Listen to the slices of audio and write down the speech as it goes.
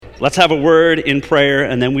Let's have a word in prayer,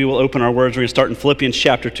 and then we will open our words. We're going to start in Philippians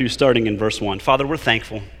chapter 2, starting in verse 1. Father, we're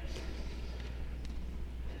thankful.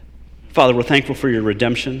 Father, we're thankful for your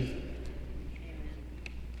redemption,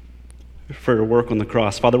 for your work on the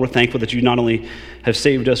cross. Father, we're thankful that you not only have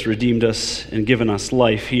saved us, redeemed us, and given us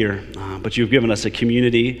life here, but you've given us a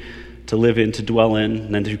community to live in, to dwell in,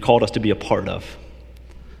 and that you've called us to be a part of.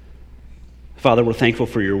 Father, we're thankful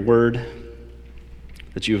for your word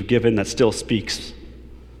that you have given that still speaks.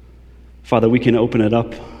 Father, we can open it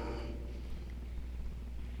up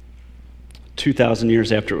 2,000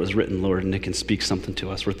 years after it was written, Lord, and it can speak something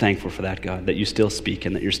to us. We're thankful for that, God, that you still speak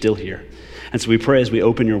and that you're still here. And so we pray as we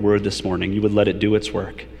open your word this morning, you would let it do its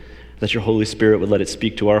work, that your Holy Spirit would let it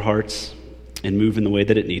speak to our hearts and move in the way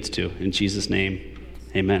that it needs to. In Jesus' name,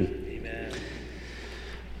 amen.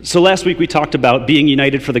 So last week we talked about being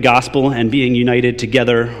united for the gospel and being united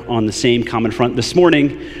together on the same common front. This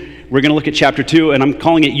morning we're going to look at chapter 2, and I'm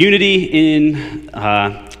calling it unity in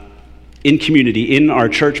community, in our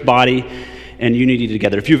church body, and unity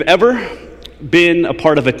together. If you've ever been a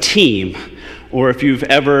part of a team, or if you've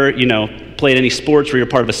ever, played any sports where you're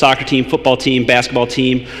part of a soccer team, football team, basketball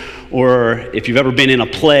team, or if you've ever been in a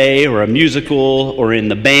play or a musical or in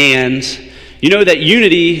the band, you know that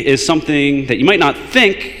unity is something that you might not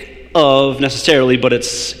think of necessarily, but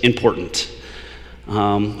it's important.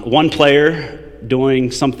 One player doing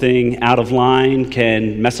something out of line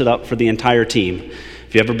can mess it up for the entire team.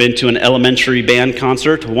 If you've ever been to an elementary band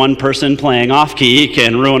concert, one person playing off-key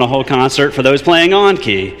can ruin a whole concert for those playing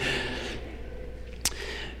on-key.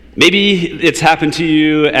 Maybe it's happened to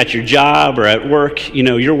you at your job or at work.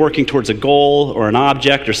 You're working towards a goal or an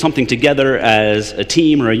object or something together as a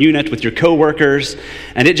team or a unit with your coworkers,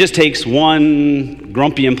 and it just takes one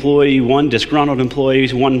grumpy employee, one disgruntled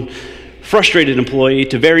employee, one frustrated employee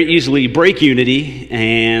to very easily break unity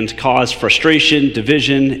and cause frustration,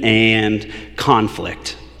 division, and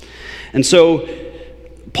conflict. And so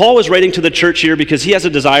Paul was writing to the church here because he has a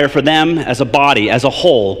desire for them as a body, as a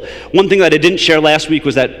whole. One thing that I didn't share last week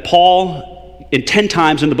was that Paul, 10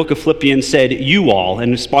 times in the book of Philippians, said you all.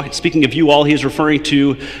 And speaking of you all, he is referring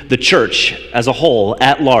to the church as a whole,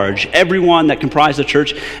 at large, everyone that comprised the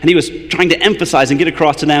church. And he was trying to emphasize and get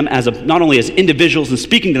across to them as not only as individuals and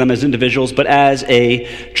speaking to them as individuals, but as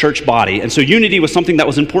a church body. And so unity was something that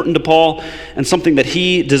was important to Paul and something that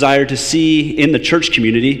he desired to see in the church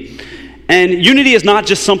community. And unity is not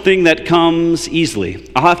just something that comes easily.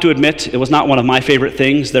 I'll have to admit, it was not one of my favorite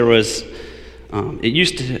things. It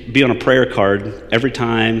used to be on a prayer card. Every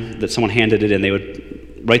time that someone handed it in, they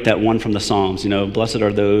would write that one from the Psalms, blessed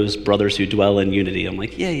are those brothers who dwell in unity. I'm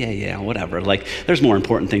like, yeah, whatever. Like, there's more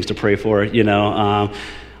important things to pray for,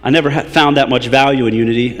 I never found that much value in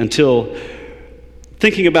unity until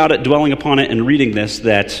thinking about it, dwelling upon it, and reading this,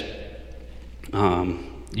 that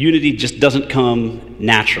unity just doesn't come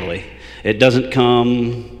naturally. It doesn't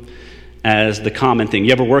come as the common thing.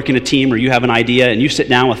 You ever work in a team or you have an idea and you sit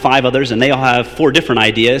down with 5 others and they all have 4 different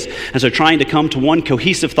ideas, and so trying to come to one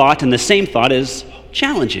cohesive thought and the same thought is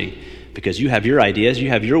challenging because you have your ideas, you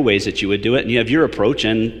have your ways that you would do it, and you have your approach,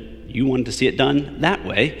 and you wanted to see it done that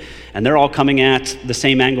way, and they're all coming at the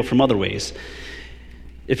same angle from other ways.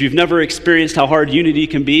 If you've never experienced how hard unity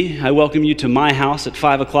can be, I welcome you to my house at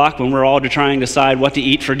 5 o'clock when we're all trying to decide what to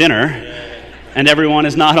eat for dinner. And everyone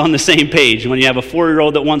is not on the same page. When you have a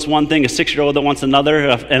 4-year-old that wants one thing, a 6-year-old that wants another,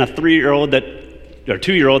 and a 3-year-old or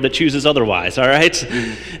 2-year-old that chooses otherwise, all right?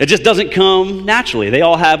 It just doesn't come naturally. They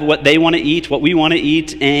all have what they want to eat, what we want to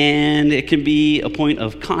eat, and it can be a point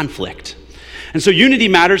of conflict. And so unity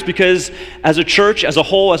matters because as a church, as a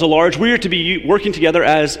whole, as a large, we are to be working together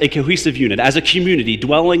as a cohesive unit, as a community,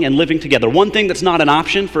 dwelling and living together. One thing that's not an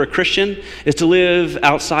option for a Christian is to live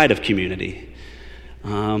outside of community.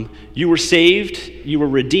 You were saved, you were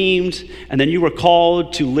redeemed, and then you were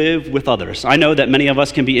called to live with others. I know that many of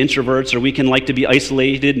us can be introverts, or we can like to be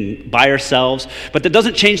isolated and by ourselves, but that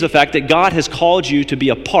doesn't change the fact that God has called you to be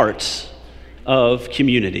a part of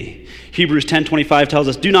community. Hebrews 10:25 tells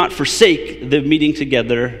us, do not forsake the meeting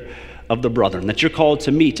together of the brethren, that you're called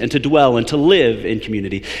to meet and to dwell and to live in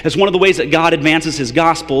community. It's one of the ways that God advances his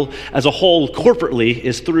gospel as a whole corporately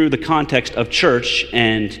is through the context of church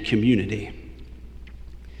and community.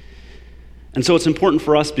 And so it's important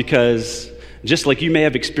for us because just like you may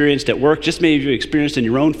have experienced at work, just maybe you've experienced in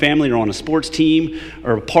your own family or on a sports team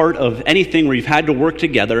or a part of anything where you've had to work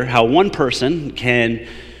together, how one person can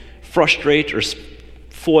frustrate or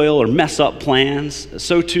foil or mess up plans,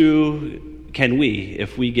 so too can we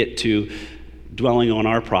if we get to dwelling on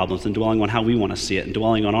our problems and dwelling on how we want to see it and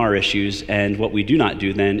dwelling on our issues. And what we do not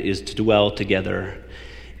do then is to dwell together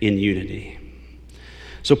in unity.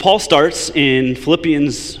 So Paul starts in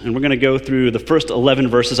Philippians, and we're going to go through the first 11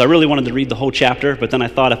 verses. I really wanted to read the whole chapter, but then I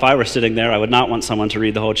thought if I were sitting there, I would not want someone to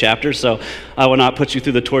read the whole chapter, so I will not put you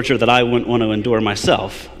through the torture that I wouldn't want to endure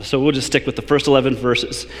myself. So we'll just stick with the first 11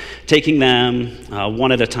 verses, taking them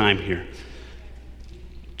one at a time here.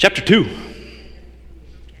 Chapter 2,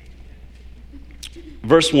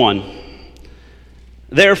 verse 1.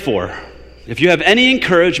 Therefore, if you have any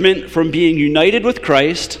encouragement from being united with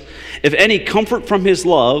Christ, if any comfort from his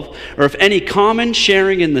love, or if any common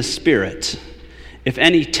sharing in the Spirit, if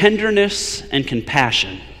any tenderness and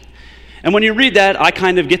compassion. And when you read that, I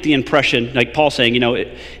kind of get the impression, like Paul saying,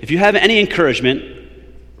 if you have any encouragement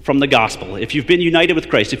from the gospel, if you've been united with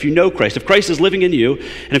Christ, if you know Christ, if Christ is living in you,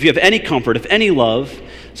 and if you have any comfort, if any love,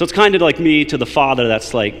 so it's kind of like me to the father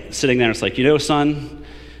that's like sitting there, it's like, son,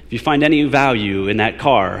 if you find any value in that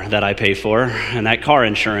car that I pay for, and that car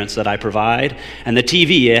insurance that I provide, and the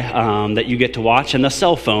TV that you get to watch, and the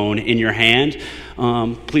cell phone in your hand,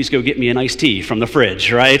 please go get me an iced tea from the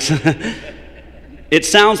fridge, right? It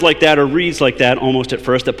sounds like that or reads like that almost at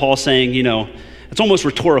first, that Paul's saying, it's almost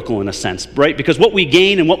rhetorical in a sense, right? Because what we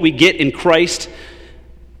gain and what we get in Christ,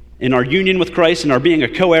 in our union with Christ and our being a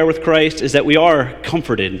co-heir with Christ, is that we are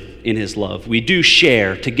comforted in his love. We do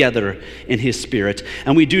share together in his Spirit,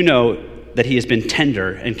 and we do know that he has been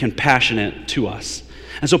tender and compassionate to us.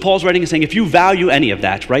 And so Paul's writing and saying, if you value any of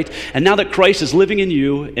that, right, and now that Christ is living in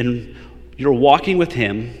you and you're walking with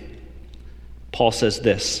him, Paul says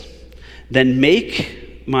this, then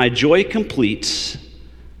make my joy complete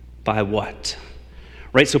by what?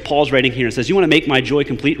 Right, so Paul's writing here and says, you want to make my joy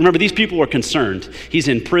complete? Remember, these people are concerned. He's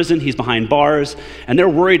in prison, he's behind bars, and they're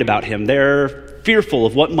worried about him. They're fearful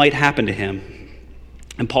of what might happen to him.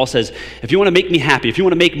 And Paul says, if you want to make me happy, if you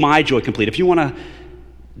want to make my joy complete, if you want to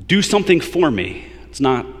do something for me, it's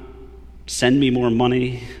not send me more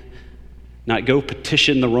money, not go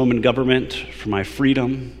petition the Roman government for my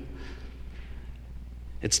freedom.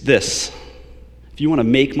 It's this. If you want to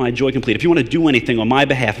make my joy complete, if you want to do anything on my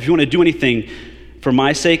behalf, if you want to do anything for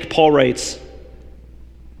my sake, Paul writes,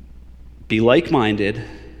 be like-minded,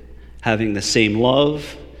 having the same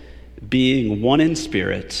love, being one in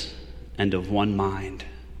spirit, and of one mind.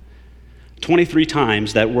 23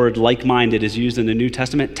 times that word like-minded is used in the New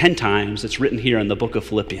Testament. 10 times it's written here in the book of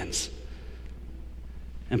Philippians.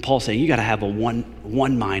 And Paul's saying you got to have a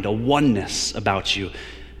one mind, a oneness about you,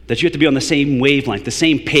 that you have to be on the same wavelength, the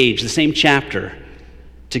same page, the same chapter,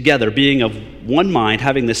 together, being of one mind,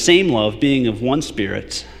 having the same love, being of one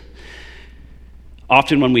spirit.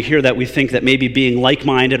 Often when we hear that, we think that maybe being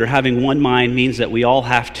like-minded or having one mind means that we all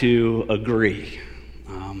have to agree.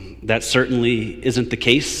 That certainly isn't the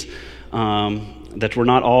case, that we're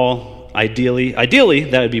not all ideally,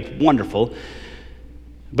 that would be wonderful,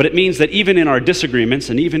 but it means that even in our disagreements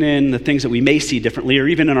and even in the things that we may see differently, or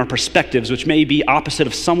even in our perspectives, which may be opposite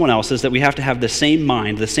of someone else's, that we have to have the same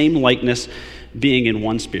mind, the same likeness, being in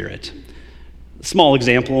one spirit. Small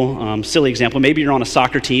example, silly example, maybe you're on a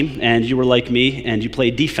soccer team and you were like me and you play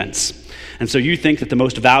defense. And so you think that the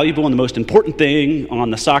most valuable and the most important thing on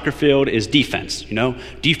the soccer field is defense.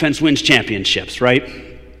 Defense wins championships, right?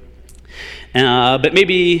 But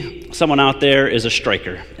maybe someone out there is a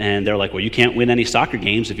striker, and they're like, well, you can't win any soccer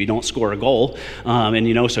games if you don't score a goal. So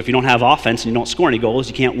if you don't have offense and you don't score any goals,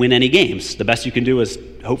 you can't win any games. The best you can do is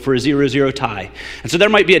hope for a 0-0 tie. And so there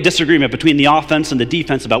might be a disagreement between the offense and the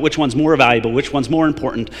defense about which one's more valuable, which one's more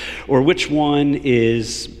important, or which one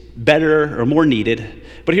is better or more needed.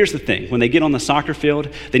 But here's the thing. When they get on the soccer field,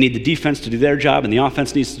 they need the defense to do their job, and the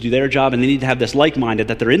offense needs to do their job, and they need to have this like-minded,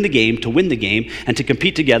 that they're in the game to win the game and to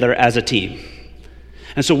compete together as a team.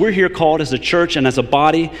 And so we're here called as a church and as a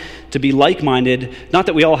body to be like-minded, not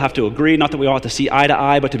that we all have to agree, not that we all have to see eye to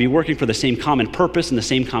eye, but to be working for the same common purpose and the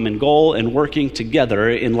same common goal and working together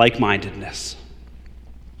in like-mindedness.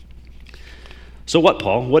 So what,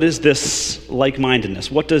 Paul? What is this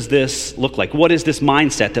like-mindedness? What does this look like? What is this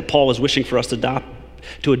mindset that Paul is wishing for us to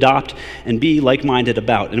adopt and be like-minded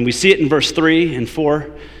about? And we see it in verse 3 and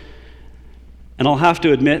 4. And I'll have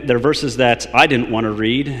to admit, there are verses that I didn't want to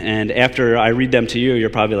read, and after I read them to you, you're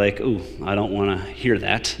probably like, ooh, I don't want to hear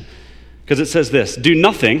that. Because it says this, do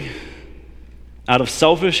nothing out of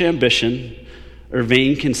selfish ambition or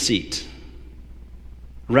vain conceit.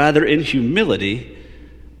 Rather, in humility,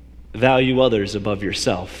 value others above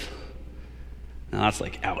yourself. Now that's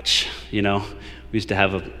like, ouch, We used to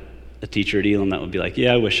have a teacher at Elam that would be like,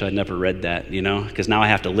 yeah, I wish I'd never read that, because now I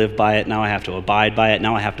have to live by it, now I have to abide by it,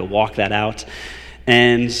 now I have to walk that out.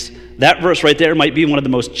 And that verse right there might be one of the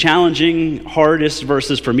most challenging, hardest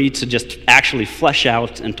verses for me to just actually flesh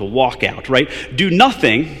out and to walk out, right? Do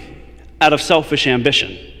nothing out of selfish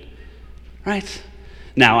ambition, right?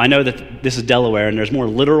 Now, I know that this is Delaware, and there's more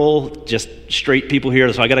literal, just straight people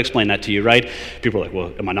here, so I got to explain that to you, right? People are like,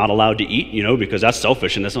 well, am I not allowed to eat, because that's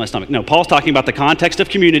selfish and that's in my stomach. No, Paul's talking about the context of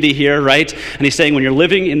community here, right? And he's saying when you're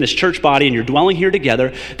living in this church body and you're dwelling here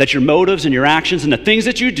together, that your motives and your actions and the things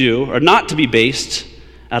that you do are not to be based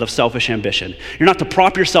out of selfish ambition. You're not to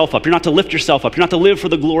prop yourself up. You're not to lift yourself up. You're not to live for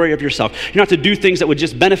the glory of yourself. You're not to do things that would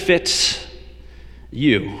just benefit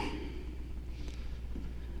you.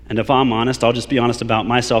 And if I'm honest, I'll just be honest about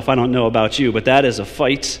myself. I don't know about you, but that is a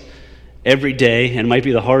fight every day, and might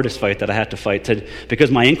be the hardest fight that I have to fight,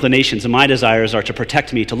 because my inclinations and my desires are to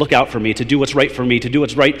protect me, to look out for me, to do what's right for me, to do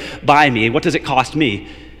what's right by me. What does it cost me?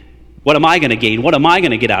 What am I going to gain? What am I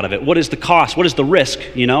going to get out of it? What is the cost? What is the risk,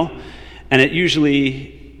 And it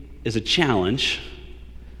usually is a challenge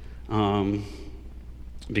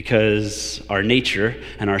because our nature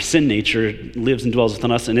and our sin nature lives and dwells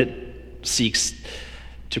within us, and it seeks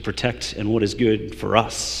to protect and what is good for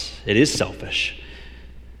us. It is selfish.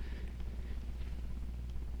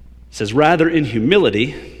 It says, rather in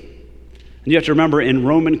humility, and you have to remember in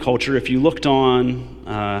Roman culture, if you looked at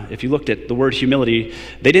the word humility,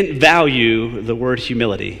 they didn't value the word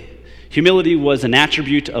humility. Humility was an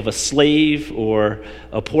attribute of a slave or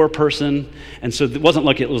a poor person, and so it wasn't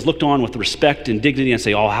like it was looked on with respect and dignity and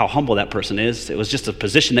say, oh, how humble that person is. It was just a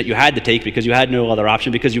position that you had to take because you had no other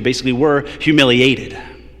option, because you basically were humiliated.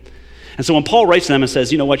 And so when Paul writes to them and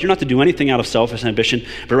says, you know what, you're not to do anything out of selfish ambition,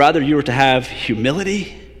 but rather you are to have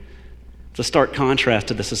humility, it's a stark contrast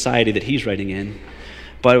to the society that he's writing in.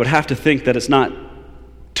 But I would have to think that it's not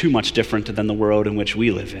too much different than the world in which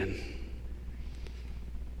we live in.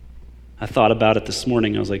 I thought about it this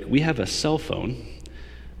morning. I was like, we have a cell phone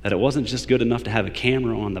that it wasn't just good enough to have a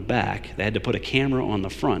camera on the back. They had to put a camera on the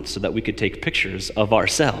front so that we could take pictures of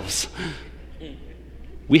ourselves.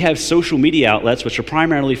 We have social media outlets which are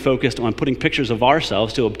primarily focused on putting pictures of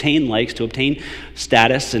ourselves to obtain likes, to obtain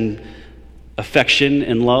status and affection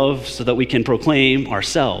and love so that we can proclaim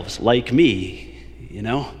ourselves, like me,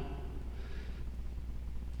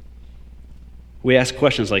 We ask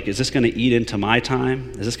questions like, is this going to eat into my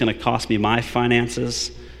time? Is this going to cost me my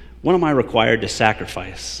finances? What am I required to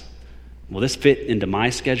sacrifice? Will this fit into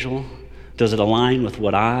my schedule? Does it align with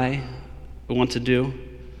what I want to do?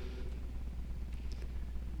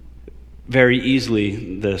 Very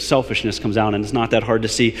easily, the selfishness comes out, and it's not that hard to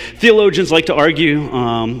see. Theologians like to argue,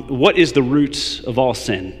 what is the root of all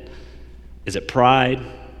sin? Is it pride?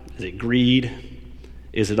 Is it greed?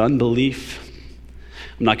 Is it unbelief?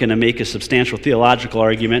 I'm not going to make a substantial theological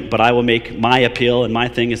argument, but I will make my appeal, and my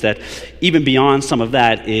thing is that even beyond some of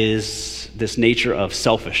that is this nature of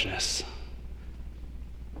selfishness.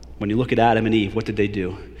 When you look at Adam and Eve, what did they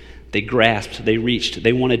do? They grasped, they reached,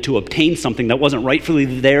 they wanted to obtain something that wasn't rightfully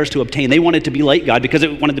theirs to obtain. They wanted to be like God because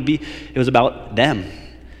it was about them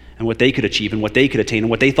and what they could achieve and what they could attain and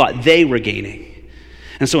what they thought they were gaining.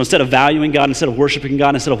 And so instead of valuing God, instead of worshiping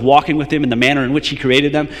God, instead of walking with Him in the manner in which He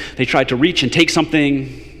created them, they tried to reach and take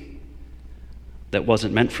something that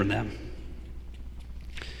wasn't meant for them.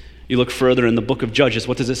 You look further in the book of Judges,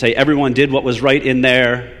 what does it say? Everyone did what was right in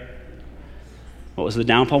their... What was the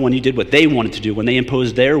downfall? When you did what they wanted to do, when they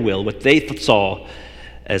imposed their will, what they saw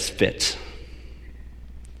as fit.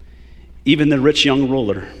 Even the rich young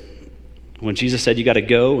ruler, when Jesus said you got to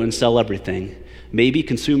go and sell everything, maybe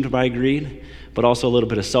consumed by greed, but also a little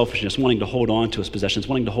bit of selfishness, wanting to hold on to his possessions,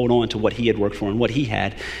 wanting to hold on to what he had worked for and what he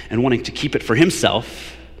had, and wanting to keep it for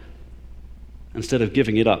himself instead of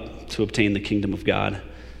giving it up to obtain the kingdom of God.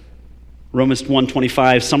 Romans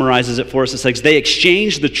 1:25 summarizes it for us. It says, they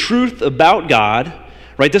exchanged the truth about God,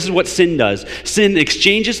 right? This is what sin does. Sin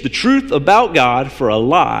exchanges the truth about God for a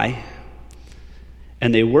lie,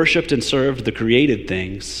 and they worshiped and served the created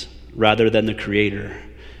things rather than the Creator,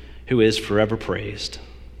 who is forever praised.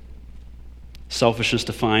 Selfishness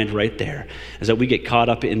defined right there is that we get caught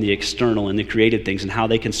up in the external and the created things and how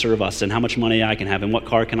they can serve us and how much money I can have and what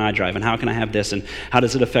car can I drive and how can I have this and how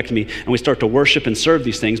does it affect me. And we start to worship and serve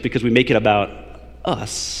these things because we make it about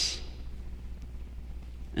us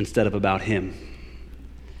instead of about Him.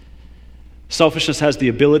 Selfishness has the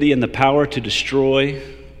ability and the power to destroy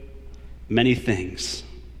many things.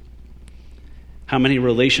 How many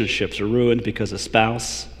relationships are ruined because a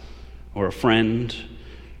spouse or a friend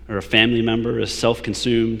or a family member is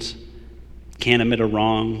self-consumed, can't admit a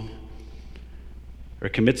wrong, or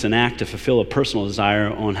commits an act to fulfill a personal desire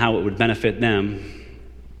on how it would benefit them.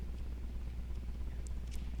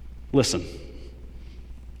 Listen,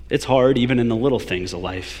 it's hard even in the little things of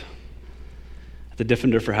life. At the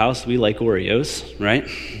Diffenderfer house, we like Oreos, right?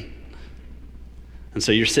 And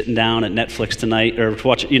so you're sitting down at Netflix tonight, or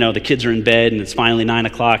watch, the kids are in bed and it's finally 9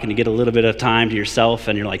 o'clock and you get a little bit of time to yourself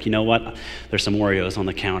and you're like, you know what? There's some Oreos on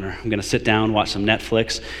the counter. I'm going to sit down, watch some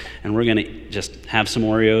Netflix, and we're going to just have some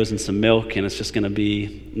Oreos and some milk, and it's just going to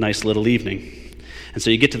be a nice little evening. And so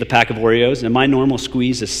you get to the pack of Oreos, and my normal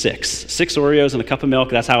squeeze is 6. 6 Oreos and a cup of milk.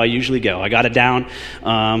 That's how I usually go. I got it down.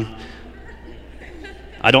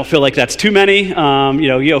 I don't feel like that's too many.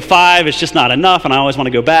 5 is just not enough, and I always want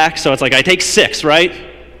to go back. So it's like I take 6, right?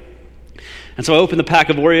 And so I open the pack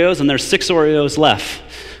of Oreos, and there's 6 Oreos left.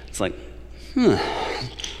 It's like,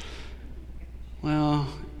 well,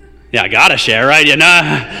 yeah, I got to share, right?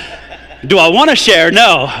 Do I want to share?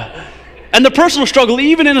 No. And the personal struggle,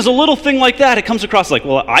 even in as a little thing like that, it comes across like,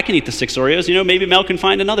 well, I can eat the 6 Oreos. Maybe Mel can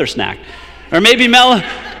find another snack. Or maybe Mel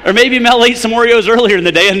ate some Oreos earlier in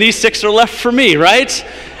the day and these 6 are left for me, right?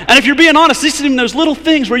 And if you're being honest, this is even those little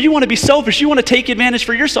things where you want to be selfish, you want to take advantage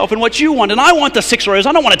for yourself and what you want. And I want the 6 Oreos,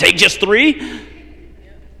 I don't want to take just 3.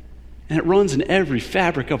 And it runs in every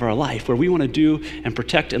fabric of our life where we want to do and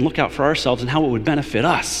protect and look out for ourselves and how it would benefit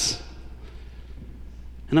us.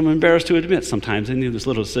 And I'm embarrassed to admit sometimes in these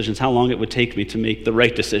little decisions how long it would take me to make the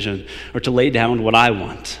right decision or to lay down what I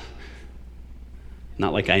want.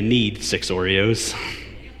 Not like I need 6 Oreos.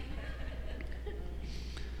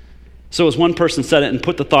 So as one person said it and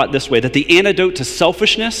put the thought this way, that the antidote to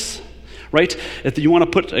selfishness, right, if you want to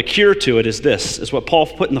put a cure to it, is this, is what Paul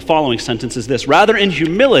put in the following sentence, is this: rather in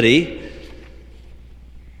humility,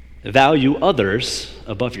 value others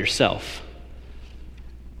above yourself.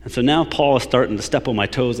 And so now Paul is starting to step on my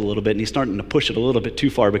toes a little bit, and he's starting to push it a little bit too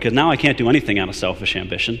far, because now I can't do anything out of selfish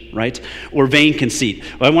ambition, right? Or vain conceit.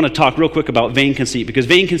 Well, I want to talk real quick about vain conceit, because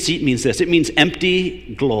vain conceit means this. It means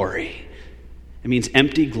empty glory. It means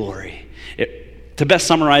empty glory. To best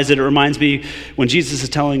summarize it, it reminds me when Jesus is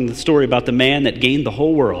telling the story about the man that gained the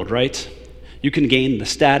whole world, right? You can gain the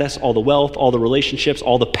status, all the wealth, all the relationships,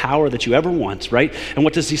 all the power that you ever want, right? And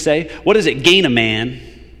what does he say? What does it gain a man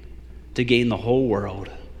to gain the whole world,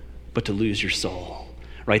 but to lose your soul,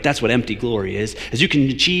 right? That's what empty glory is you can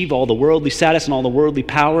achieve all the worldly status and all the worldly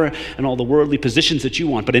power and all the worldly positions that you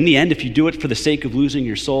want. But in the end, if you do it for the sake of losing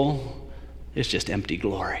your soul, it's just empty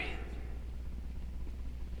glory.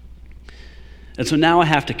 And so now I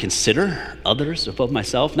have to consider others above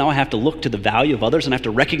myself. Now I have to look to the value of others, and I have to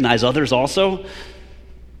recognize others also.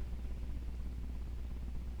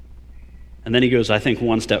 And then he goes, I think,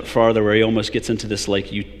 one step farther, where he almost gets into this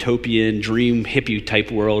like utopian dream hippie type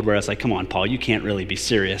world where it's like, come on, Paul, you can't really be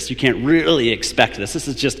serious. You can't really expect this.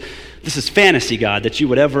 This is fantasy, God, that you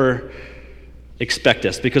would ever expect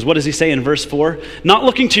this. Because what does he say in verse 4? Not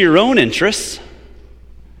looking to your own interests,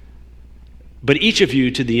 but each of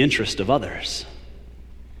you to the interest of others.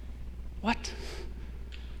 What?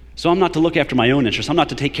 So I'm not to look after my own interests. I'm not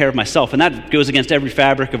to take care of myself. And that goes against every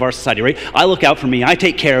fabric of our society, right? I look out for me. I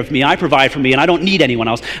take care of me. I provide for me. And I don't need anyone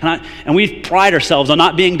else. And we pride ourselves on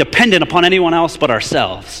not being dependent upon anyone else but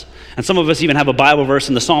ourselves. And some of us even have a Bible verse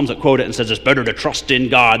in the Psalms that quote it and says it's better to trust in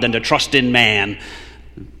God than to trust in man.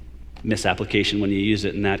 Misapplication when you use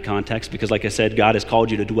it in that context, because like I said, God has called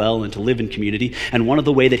you to dwell and to live in community. And one of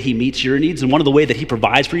the way that he meets your needs, and one of the way that he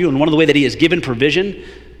provides for you, and one of the way that he has given provision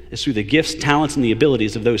is through the gifts, talents, and the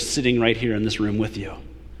abilities of those sitting right here in this room with you.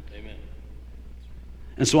 Amen.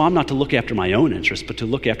 And so I'm not to look after my own interests, but to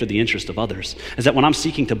look after the interest of others. Is that when I'm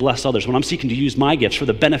seeking to bless others, when I'm seeking to use my gifts for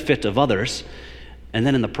the benefit of others, and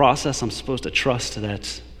then in the process I'm supposed to trust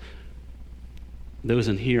that those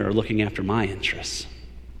in here are looking after my interests.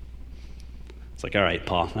 It's like, all right,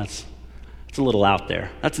 Paul, that's a little out there.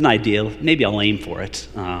 That's an ideal. Maybe I'll aim for it.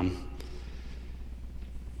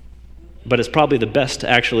 But it's probably the best,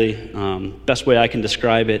 best way I can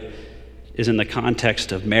describe it is in the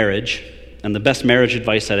context of marriage. And the best marriage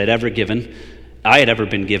advice that I had ever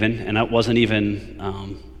been given, and that wasn't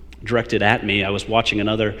even directed at me. I was watching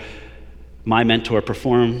my mentor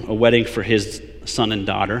perform a wedding for his son and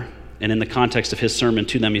daughter. And in the context of his sermon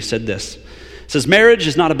to them, he said this. It says, marriage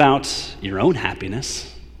is not about your own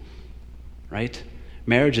happiness, right?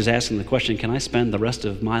 Marriage is asking the question, can I spend the rest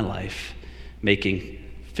of my life making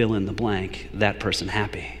fill in the blank that person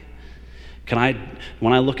happy?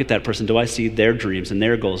 When I look at that person, do I see their dreams and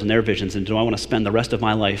their goals and their visions, and do I want to spend the rest of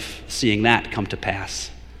my life seeing that come to pass?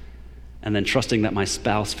 And then trusting that my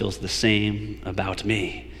spouse feels the same about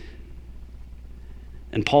me.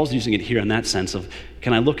 And Paul's using it here in that sense of,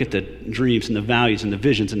 can I look at the dreams and the values and the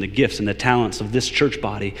visions and the gifts and the talents of this church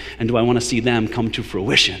body, and do I want to see them come to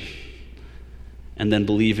fruition? And then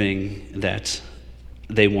believing that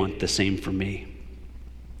they want the same for me.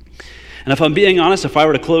 And if I'm being honest, if I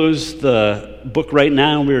were to close the book right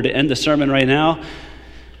now and we were to end the sermon right now,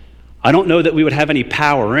 I don't know that we would have any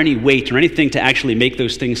power or any weight or anything to actually make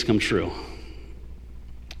those things come true.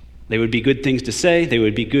 They would be good things to say. They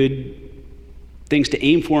would be good things to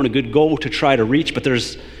aim for and a good goal to try to reach. But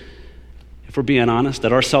there's, if we're being honest,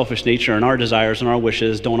 that our selfish nature and our desires and our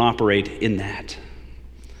wishes don't operate in that.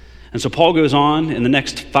 And so Paul goes on in the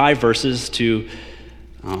next 5 verses to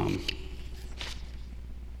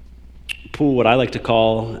pull what I like to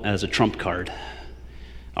call as a trump card.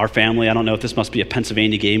 Our family, I don't know if this must be a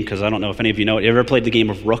Pennsylvania game, because I don't know if any of you know it. You ever played the game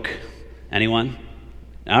of Rook? Anyone?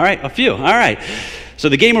 All right, a few. All right. So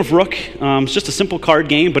the game of Rook, it's just a simple card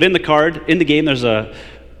game, but in the game, there's a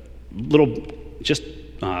little,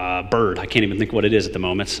 bird. I can't even think what it is at the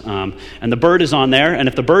moment. And the bird is on there, and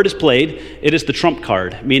if the bird is played, it is the trump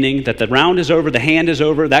card, meaning that the round is over, the hand is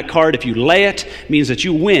over. That card, if you lay it, means that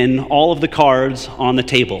you win all of the cards on the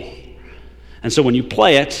table. And so when you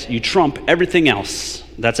play it, you trump everything else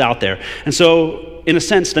that's out there. And so, in a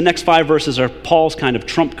sense, the next 5 verses are Paul's kind of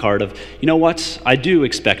trump card of, you know what? I do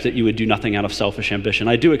expect that you would do nothing out of selfish ambition.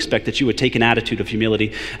 I do expect that you would take an attitude of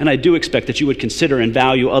humility. And I do expect that you would consider and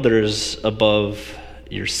value others above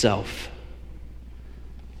yourself.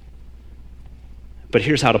 But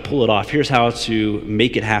here's how to pull it off. Here's how to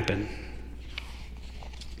make it happen.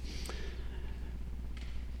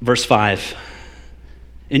 Verse 5.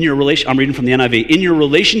 I'm reading from the NIV. In your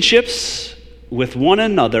relationships with one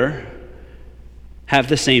another, have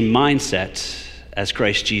the same mindset as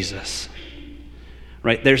Christ Jesus.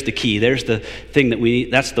 Right? There's the key. There's the thing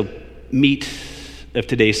that's the meat of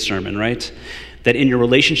today's sermon, right? That in your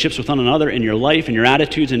relationships with one another, in your life, in your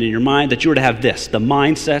attitudes, and in your mind, that you are to have this, the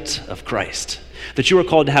mindset of Christ. That you are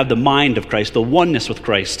called to have the mind of Christ, the oneness with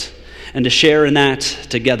Christ, and to share in that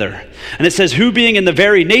together. And it says, who being in the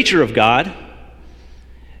very nature of God,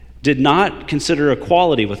 did not consider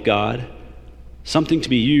equality with God something to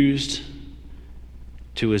be used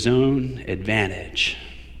to his own advantage.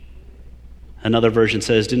 Another version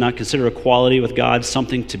says, did not consider equality with God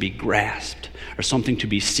something to be grasped, or something to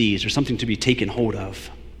be seized, or something to be taken hold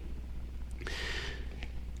of.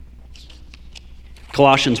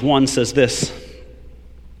 Colossians 1 says this,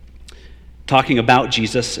 talking about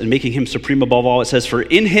Jesus and making him supreme above all. It says, for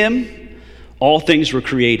in him all things were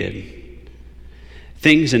created,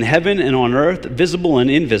 things in heaven and on earth, visible and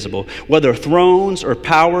invisible, whether thrones or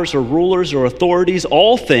powers or rulers or authorities,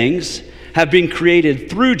 all things have been created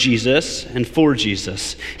through Jesus and for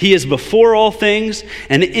Jesus. He is before all things,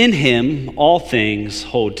 and in him all things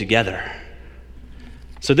hold together.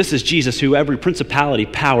 So this is Jesus, who every principality,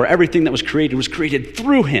 power, everything that was created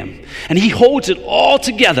through him. And he holds it all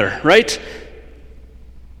together, right?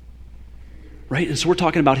 Right? And so we're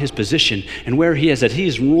talking about his position and where he is, that he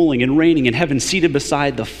is ruling and reigning in heaven, seated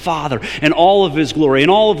beside the Father, and all of his glory and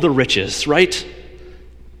all of the riches, right?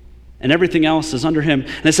 And everything else is under him.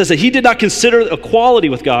 And it says that he did not consider equality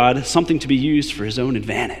with God something to be used for his own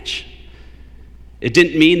advantage. It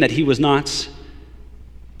didn't mean that he was not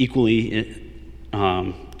equally,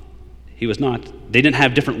 they didn't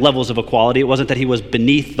have different levels of equality. It wasn't that he was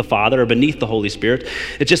beneath the Father or beneath the Holy Spirit.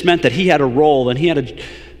 It just meant that he had a role and he had a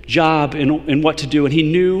job in what to do, and he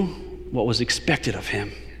knew what was expected of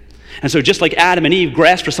him. And so just like Adam and Eve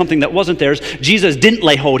grasped for something that wasn't theirs, Jesus didn't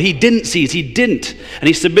lay hold, he didn't seize, he didn't. And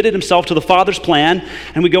he submitted himself to the Father's plan.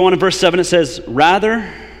 And we go on in verse 7, it says,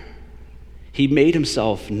 rather, he made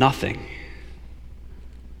himself nothing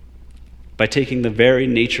by taking the very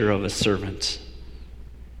nature of a servant,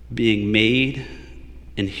 being made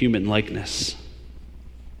in human likeness.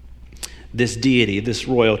 This deity, this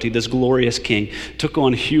royalty, this glorious king took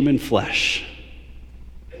on human flesh.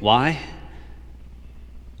 Why?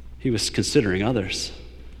 He was considering others.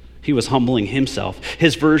 He was humbling himself.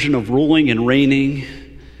 His version of ruling and reigning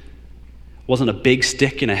wasn't a big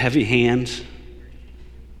stick and a heavy hand.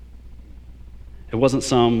 It wasn't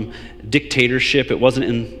some dictatorship. But it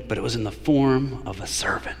was in the form of a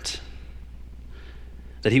servant.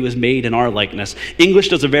 That he was made in our likeness. English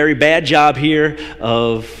does a very bad job here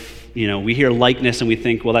of, we hear likeness and we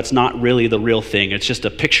think, well, that's not really the real thing. It's just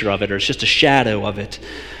a picture of it, or it's just a shadow of it.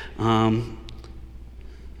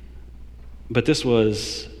 But this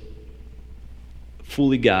was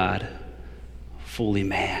fully God, fully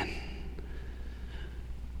man.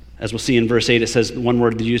 As we'll see in verse 8, it says one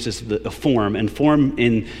word they use is the form. And form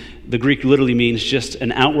in the Greek literally means just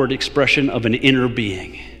an outward expression of an inner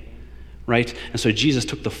being. Right? And so Jesus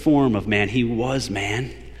took the form of man. He was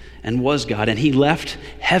man and was God, and he left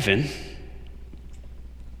heaven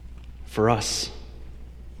for us.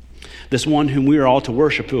 This one whom we are all to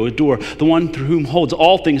worship, to adore, the one through whom holds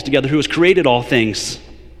all things together, who has created all things.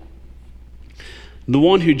 The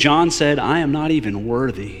one who John said, I am not even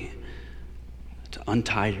worthy to to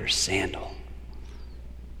untie your sandal,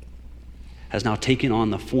 has now taken on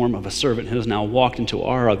the form of a servant, who has now walked into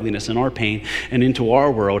our ugliness and our pain and into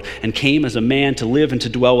our world, and came as a man to live and to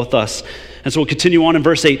dwell with us. And so we'll continue on in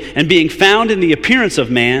verse 8. And being found in the appearance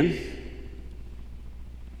of man,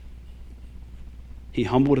 he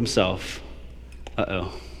humbled himself.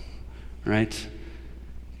 Right?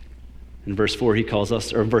 In verse 4, he calls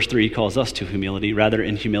us, or verse 3, he calls us to humility. Rather,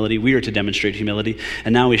 in humility, we are to demonstrate humility.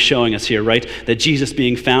 And now he's showing us here, right, that Jesus,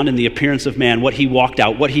 being found in the appearance of man, what he walked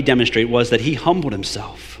out, what he demonstrated was that he humbled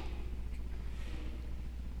himself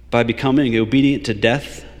by becoming obedient to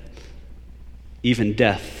death, even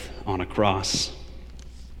death on a cross.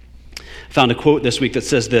 I found a quote this week that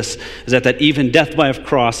says this, is that even death by a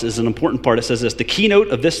cross is an important part. It says this: the keynote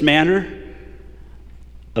of this manner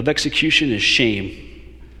of execution is shame.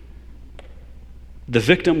 The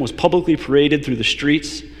victim was publicly paraded through the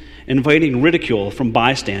streets, inviting ridicule from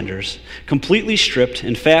bystanders, completely stripped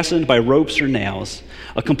and fastened by ropes or nails,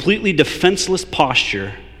 a completely defenseless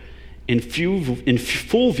posture in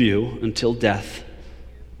full view until death.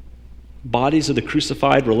 Bodies of the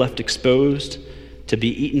crucified were left exposed to be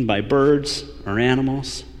eaten by birds or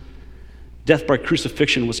animals. Death by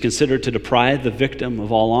crucifixion was considered to deprive the victim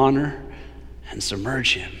of all honor and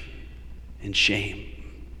submerge him in shame.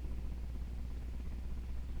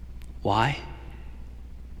 Why?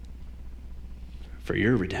 For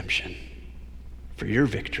your redemption, for your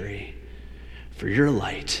victory, for your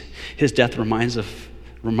light. His death reminds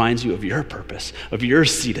you of your purpose, of your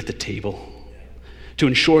seat at the table, to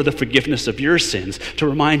ensure the forgiveness of your sins, to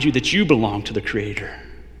remind you that you belong to the Creator.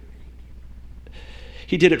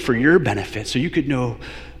 He did it for your benefit, so you could know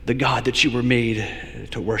the God that you were made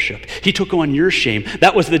to worship. He took on your shame.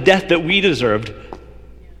 That was the death that we deserved.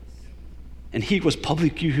 And he was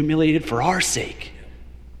publicly humiliated for our sake.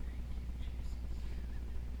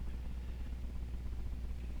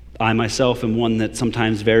 I myself am one that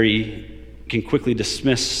sometimes can quickly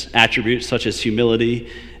dismiss attributes such as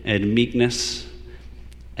humility and meekness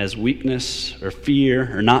as weakness or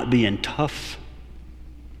fear or not being tough.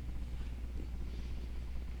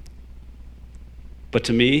 But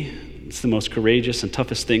to me, it's the most courageous and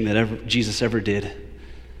toughest thing that Jesus ever did.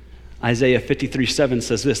 Isaiah 53:7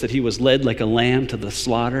 says this, that he was led like a lamb to the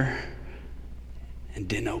slaughter and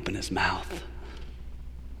didn't open his mouth.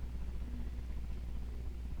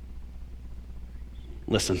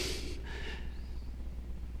 Listen,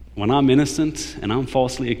 when I'm innocent and I'm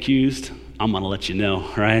falsely accused, I'm going to let you know,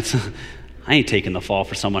 right? I ain't taking the fall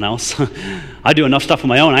for someone else. I do enough stuff on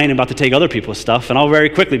my own. I ain't about to take other people's stuff. And I'll very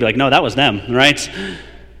quickly be like, no, that was them, right?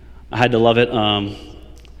 I had to love it. The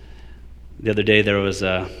other day there was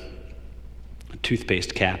a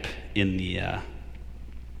toothpaste cap in the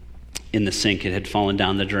sink. It had fallen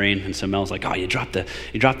down the drain, and so Mel's like, "Oh, you dropped the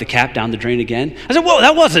cap down the drain again?" I said, "Whoa,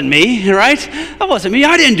 that wasn't me, right? That wasn't me.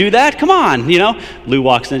 I didn't do that. Come on, you know." Lou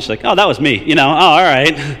walks in. She's like, "Oh, that was me. You know. Oh, all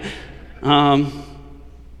right."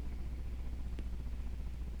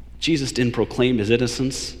 Jesus didn't proclaim his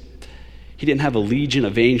innocence. He didn't have a legion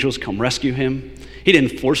of angels come rescue him. He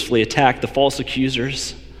didn't forcefully attack the false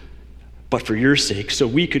accusers. But for your sake, so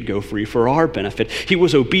we could go free, for our benefit. He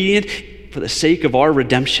was obedient for the sake of our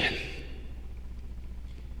redemption.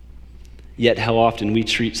 Yet how often we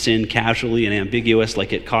treat sin casually and ambiguous,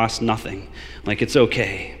 like it costs nothing, like it's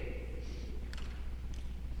okay.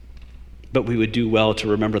 But we would do well to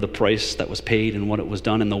remember the price that was paid and what it was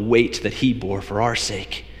done and the weight that he bore for our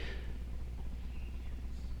sake,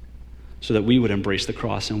 so that we would embrace the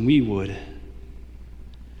cross and we would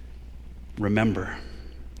remember.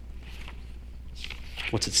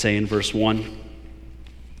 What's it say in verse 1?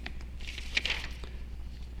 It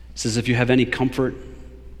says, if you have any comfort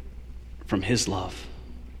from his love,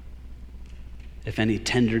 if any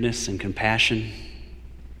tenderness and compassion,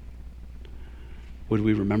 would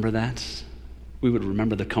we remember that? We would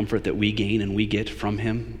remember the comfort that we gain and we get from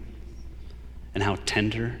him, and how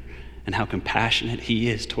tender and how compassionate he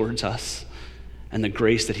is towards us, and the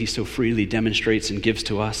grace that he so freely demonstrates and gives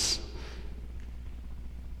to us.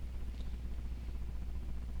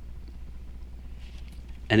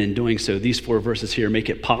 And in doing so, these 4 verses here make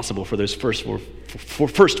it possible for those first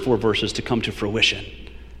four verses to come to fruition,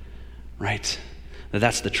 right?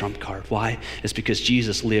 That's the trump card. Why? It's because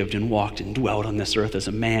Jesus lived and walked and dwelled on this earth as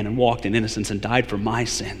a man and walked in innocence and died for my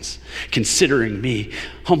sins, considering me,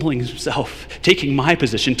 humbling himself, taking my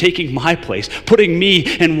position, taking my place, putting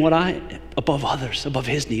me in above others, above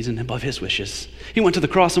his needs and above his wishes. He went to the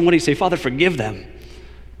cross, and what did he say? Father, forgive them,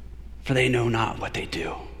 for they know not what they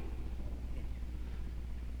do.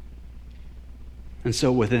 And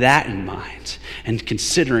so with that in mind, and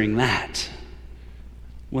considering that,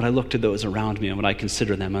 Would I look to those around me and would I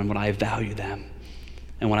consider them and would I value them?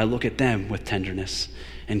 And would I look at them with tenderness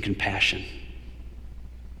and compassion?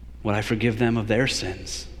 Would I forgive them of their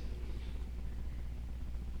sins?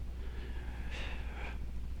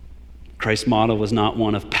 Christ's model was not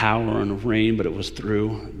one of power and of reign, but it was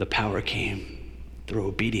the power came through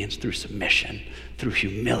obedience, through submission, through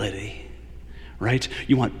humility, right?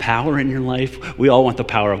 You want power in your life? We all want the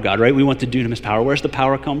power of God, right? We want the dunamis power. Where's the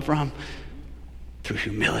power come from? Through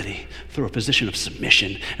humility, through a position of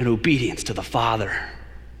submission and obedience to the Father,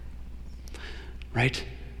 right?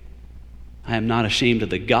 I am not ashamed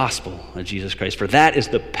of the gospel of Jesus Christ, for that is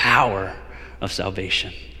the power of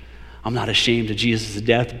salvation. I'm not ashamed of Jesus'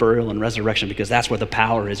 death, burial, and resurrection because that's where the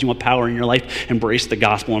power is. You want power in your life? Embrace the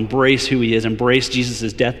gospel. Embrace who he is. Embrace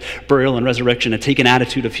Jesus' death, burial, and resurrection and take an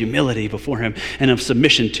attitude of humility before him and of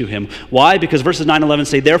submission to him. Why? Because verses 9 and 11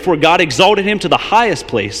 say, therefore God exalted him to the highest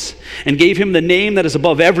place and gave him the name that is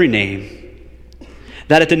above every name,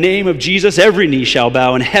 that at the name of Jesus every knee shall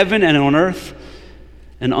bow in heaven and on earth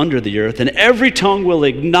and under the earth, and every tongue will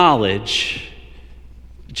acknowledge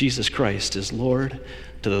Jesus Christ is Lord,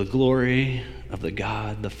 to the glory of the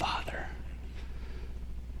God the Father.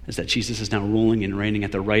 Is that Jesus is now ruling and reigning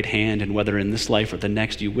at the right hand, and whether in this life or the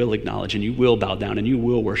next, you will acknowledge and you will bow down and you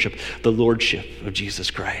will worship the lordship of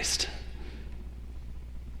Jesus Christ.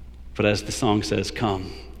 But as the song says,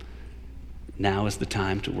 come, now is the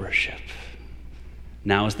time to worship.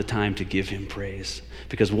 Now is the time to give him praise.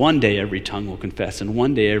 Because one day every tongue will confess and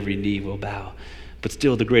one day every knee will bow. But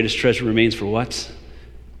still the greatest treasure remains for what?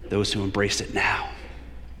 Those who embrace it now.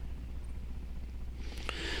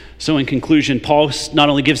 So in conclusion, Paul not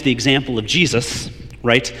only gives the example of Jesus,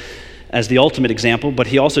 right, as the ultimate example, but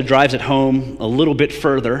he also drives it home a little bit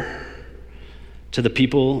further to the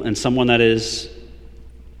people and someone that is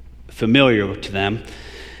familiar to them.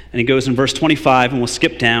 And he goes in verse 25, and we'll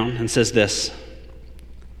skip down, and says this,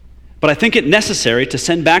 but I think it necessary to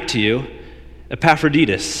send back to you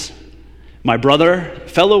Epaphroditus, my brother,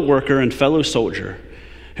 fellow worker, and fellow soldier,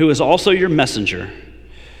 who is also your messenger,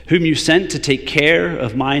 whom you sent to take care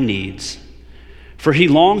of my needs. For he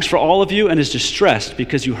longs for all of you and is distressed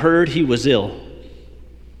because you heard he was ill.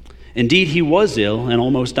 Indeed, he was ill and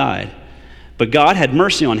almost died. But God had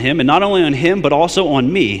mercy on him, and not only on him, but also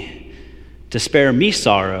on me, to spare me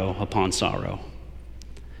sorrow upon sorrow.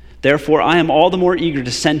 Therefore, I am all the more eager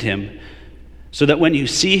to send him, so that when you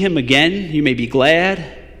see him again, you may be glad,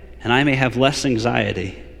 and I may have less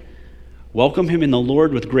anxiety. Welcome him in the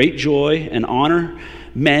Lord with great joy and honor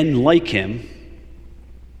men like him,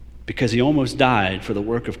 because he almost died for the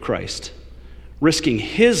work of Christ, risking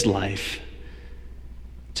his life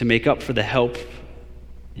to make up for the help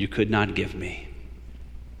you could not give me.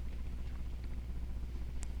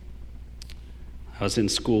 I was in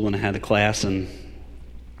school and I had a class and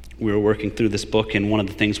we were working through this book, and one of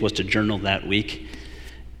the things was to journal that week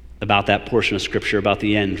about that portion of scripture, about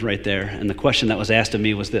the end right there. And the question that was asked of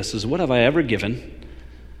me was this, what have I ever given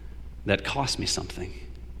that cost me something?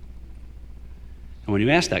 And when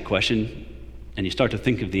you ask that question and you start to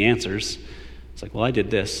think of the answers, it's like, well, I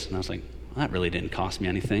did this. And I was like, well, that really didn't cost me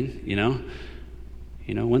anything, you know?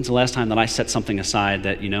 When's the last time that I set something aside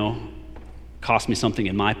that, cost me something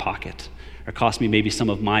in my pocket, or cost me maybe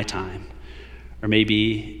some of my time, or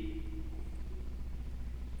maybe,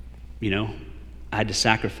 I had to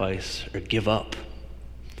sacrifice or give up.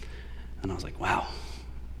 And I was like, wow.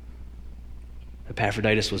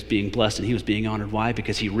 Epaphroditus was being blessed and he was being honored. Why?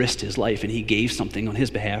 Because he risked his life and he gave something on his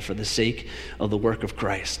behalf for the sake of the work of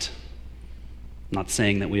Christ. I'm not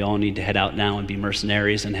saying that we all need to head out now and be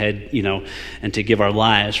mercenaries and and to give our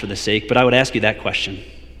lives for the sake, but I would ask you that question.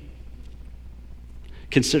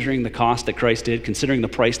 Considering the cost that Christ did, considering the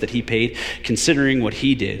price that he paid, considering what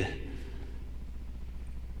he did,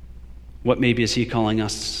 what maybe is he calling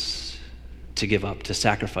us to give up, to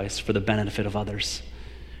sacrifice for the benefit of others?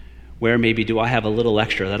 Where maybe do I have a little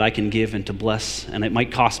extra that I can give and to bless, and it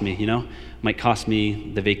might cost me, it might cost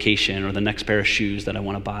me the vacation or the next pair of shoes that I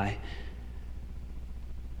want to buy.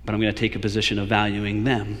 But I'm going to take a position of valuing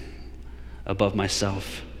them above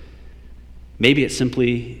myself. Maybe it's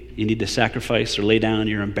simply you need to sacrifice or lay down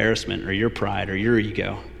your embarrassment or your pride or your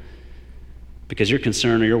ego, because your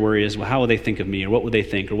concern or your worry is, well, how will they think of me, or what would they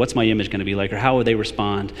think, or what's my image going to be like, or how would they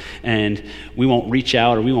respond? And we won't reach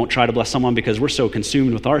out or we won't try to bless someone because we're so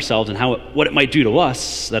consumed with ourselves and what it might do to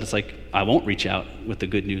us that it's like, I won't reach out with the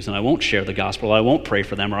good news and I won't share the gospel, I won't pray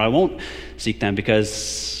for them, or I won't seek them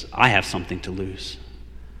because I have something to lose.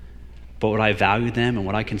 But would I value them and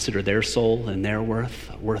would I consider their soul and their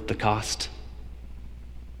worth the cost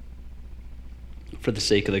for the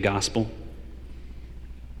sake of the gospel?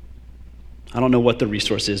 I don't know what the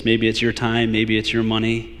resource is. Maybe it's your time, maybe it's your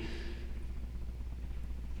money.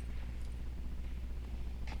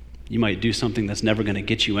 You might do something that's never going to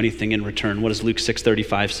get you anything in return. What does Luke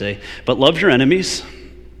 6:35 say? But love your enemies,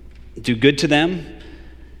 do good to them,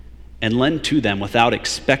 and lend to them without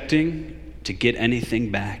expecting to get anything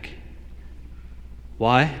back.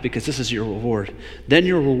 Why? Because this is your reward. Then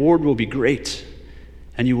your reward will be great,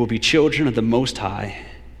 and you will be children of the Most High,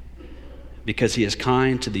 because he is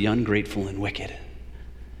kind to the ungrateful and wicked.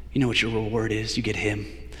 You know what your reward is? You get him.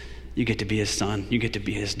 You get to be his son. You get to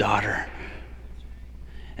be his daughter.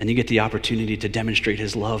 And you get the opportunity to demonstrate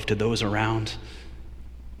his love to those around.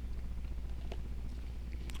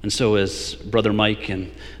 And so as Brother Mike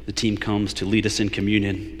and the team comes to lead us in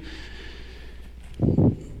communion,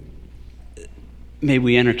 may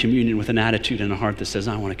we enter communion with an attitude and a heart that says,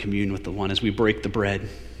 I want to commune with the one, as we break the bread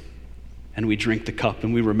and we drink the cup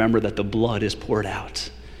and we remember that the blood is poured out.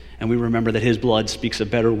 And we remember that his blood speaks a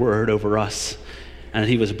better word over us, and that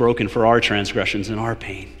he was broken for our transgressions and our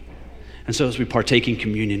pain. And so as we partake in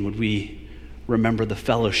communion, would we remember the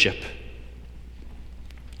fellowship?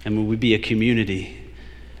 And would we be a community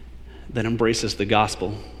that embraces the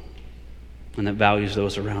gospel and that values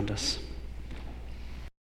those around us?